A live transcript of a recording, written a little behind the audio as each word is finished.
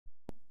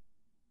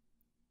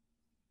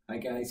Hi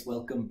guys,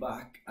 welcome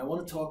back. I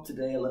want to talk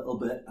today a little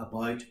bit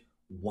about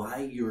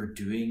why you're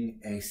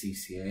doing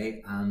ACCA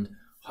and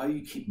how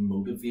you keep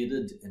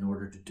motivated in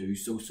order to do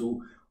so.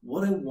 So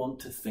what I want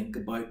to think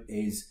about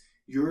is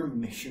your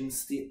mission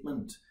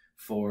statement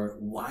for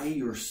why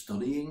you're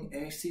studying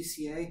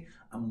ACCA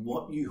and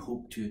what you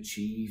hope to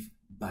achieve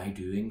by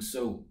doing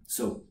so.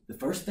 So the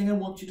first thing I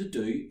want you to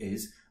do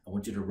is I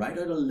want you to write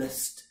out a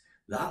list.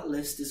 That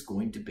list is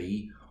going to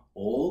be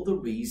all the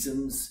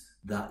reasons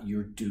that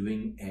you're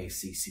doing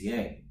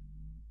ACCA.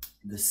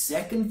 The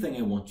second thing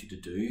I want you to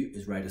do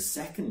is write a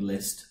second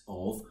list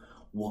of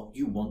what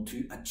you want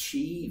to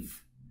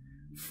achieve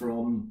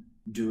from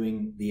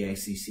doing the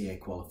ACCA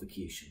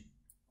qualification.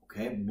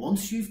 Okay,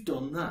 once you've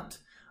done that,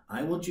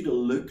 I want you to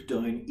look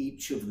down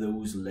each of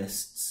those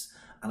lists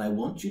and I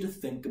want you to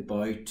think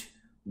about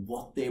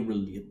what they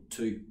relate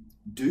to.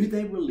 Do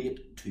they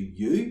relate to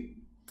you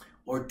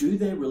or do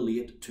they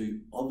relate to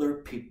other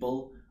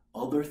people,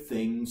 other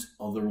things,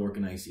 other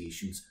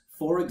organisations?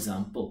 For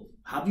example,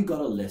 have you got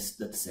a list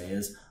that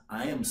says,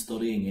 I am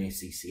studying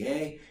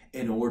ACCA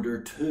in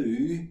order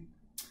to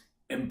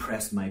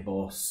impress my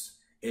boss,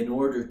 in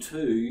order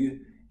to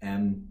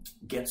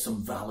get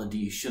some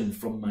validation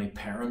from my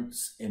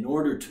parents, in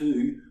order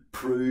to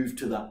prove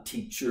to that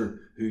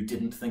teacher who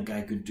didn't think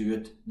I could do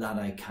it that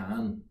I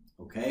can,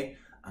 okay?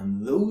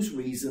 And those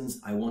reasons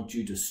I want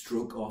you to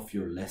stroke off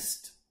your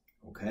list,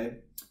 okay?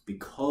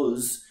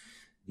 Because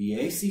the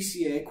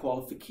ACCA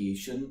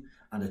qualification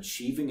and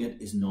achieving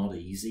it is not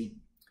easy.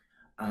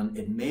 And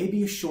it may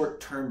be a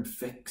short-term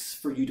fix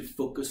for you to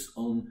focus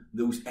on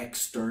those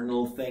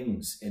external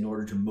things in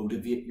order to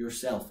motivate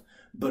yourself,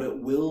 but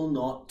it will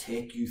not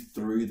take you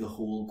through the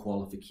whole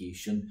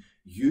qualification.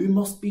 You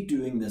must be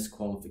doing this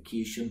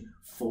qualification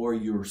for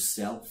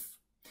yourself.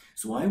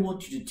 So I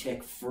want you to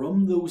take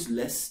from those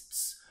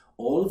lists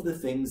all of the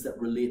things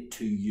that relate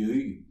to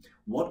you.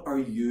 What are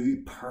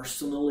you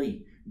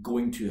personally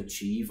going to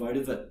achieve out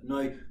of it?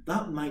 Now,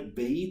 that might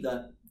be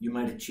that you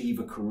might achieve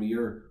a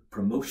career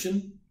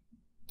promotion,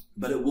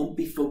 but it won't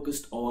be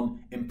focused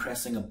on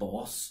impressing a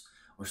boss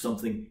or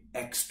something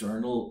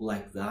external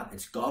like that.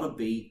 It's got to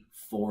be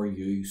for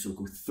you. So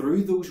go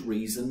through those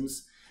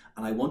reasons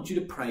and I want you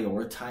to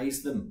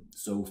prioritize them.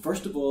 So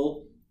first of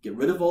all, get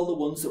rid of all the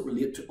ones that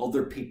relate to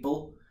other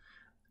people.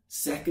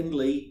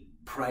 Secondly,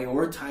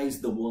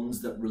 prioritize the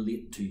ones that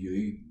relate to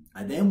you.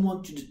 I then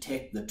want you to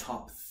take the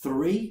top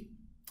three,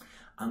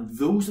 and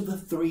those are the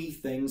three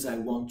things I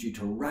want you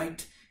to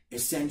write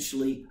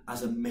essentially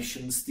as a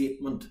mission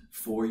statement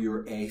for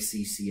your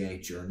ACCA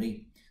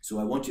journey. So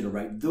I want you to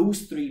write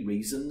those three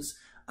reasons,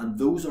 and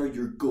those are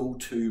your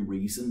go-to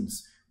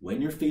reasons.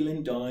 When you're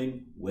feeling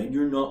down, when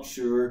you're not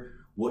sure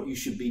what you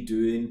should be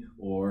doing,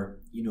 or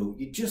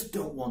you just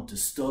don't want to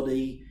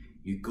study,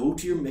 you go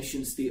to your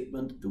mission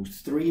statement,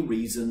 those three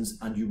reasons,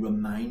 and you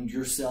remind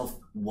yourself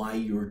why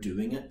you're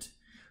doing it.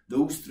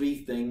 Those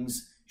three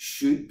things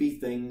should be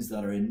things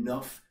that are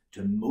enough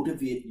to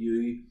motivate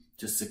you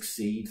to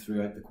succeed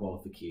throughout the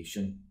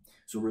qualification.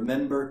 So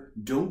remember,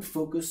 don't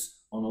focus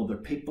on other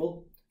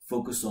people.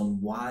 Focus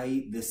on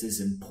why this is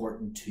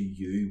important to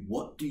you.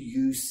 What do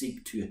you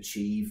seek to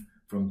achieve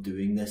from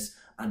doing this?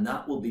 And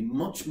that will be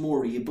much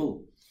more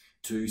able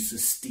to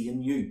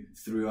sustain you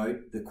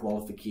throughout the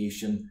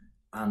qualification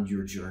and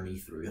your journey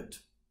through it.